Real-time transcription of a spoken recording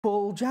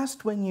Well,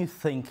 just when you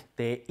think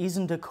there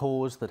isn't a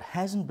cause that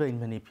hasn't been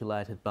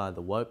manipulated by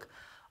the woke,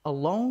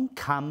 along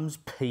comes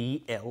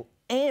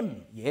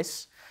PLM.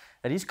 Yes,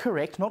 that is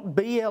correct, not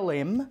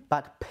BLM,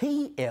 but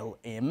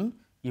PLM.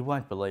 You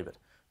won't believe it.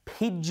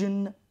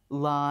 Pigeon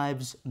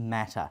Lives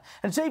Matter.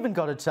 And it's even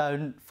got its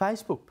own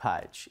Facebook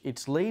page.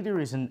 Its leader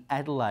is an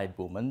Adelaide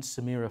woman,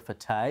 Samira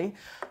Fateh,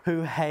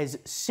 who has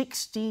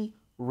 60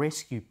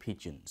 rescue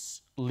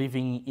pigeons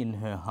living in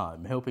her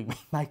home. Helping me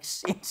make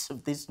sense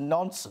of this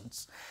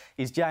nonsense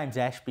is James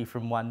Ashby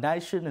from One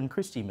Nation and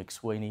Christy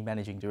McSweeney,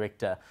 Managing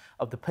Director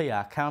of the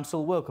PR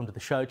Council. Welcome to the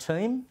show,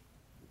 team.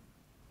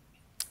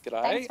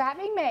 G'day. Thanks for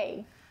having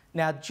me.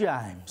 Now,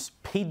 James,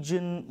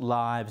 Pigeon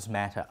Lives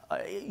Matter.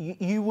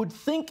 You would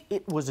think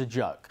it was a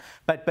joke,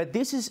 but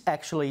this is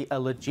actually a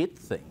legit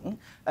thing.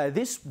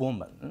 This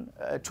woman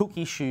took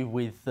issue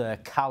with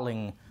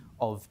culling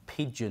of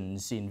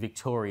pigeons in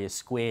Victoria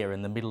Square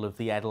in the middle of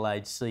the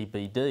Adelaide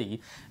CBD,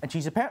 and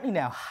she's apparently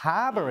now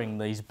harbouring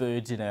these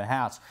birds in her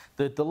house.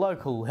 The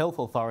local health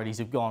authorities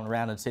have gone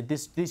around and said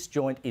this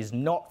joint is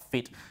not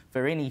fit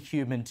for any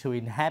human to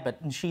inhabit,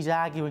 and she's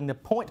arguing the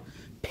point.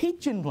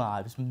 Pigeon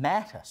lives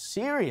matter,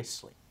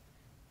 seriously.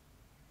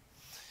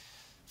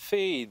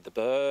 Feed the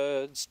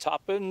birds,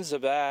 tuppence a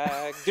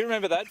bag. Do you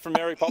remember that from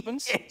Mary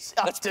Poppins? Yes,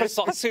 that's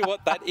precisely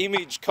what that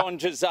image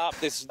conjures up.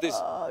 This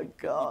oh,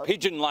 God.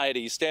 Pigeon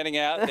lady standing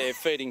out there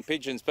feeding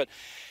pigeons. But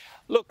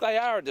look, they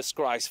are a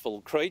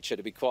disgraceful creature,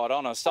 to be quite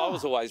honest. I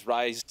was always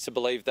raised to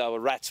believe they were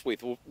rats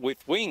with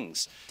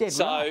wings. Dead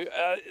right.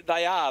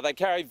 They are. They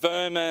carry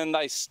vermin.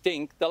 They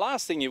stink. The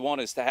last thing you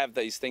want is to have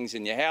these things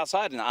in your house.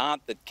 I had an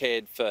aunt that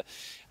cared for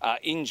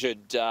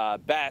injured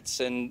bats,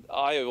 and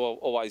I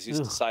always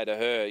used to say to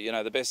her, you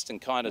know, the best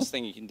and kindest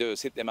thing you can do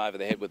is hit them over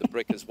the head with a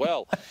brick as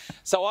well.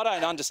 So I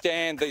don't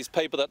understand these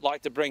people that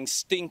like to bring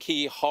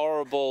stinky,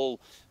 horrible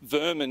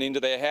vermin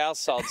into their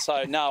household.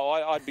 So no,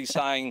 I'd be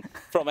saying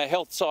from a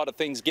health side of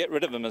things, get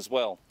rid of them as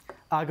well.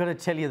 I've got to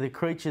tell you, the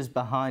creatures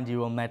behind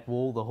you on that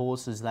wall, the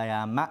horses, they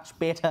are much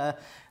better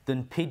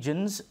than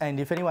pigeons. And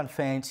if anyone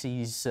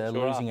fancies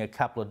losing a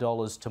couple of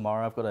dollars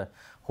tomorrow, I've got a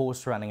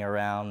horse running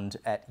around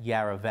at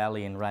Yarra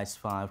Valley in race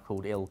 5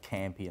 called El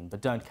Campion.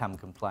 But don't come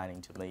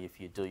complaining to me. If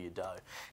you do, you do.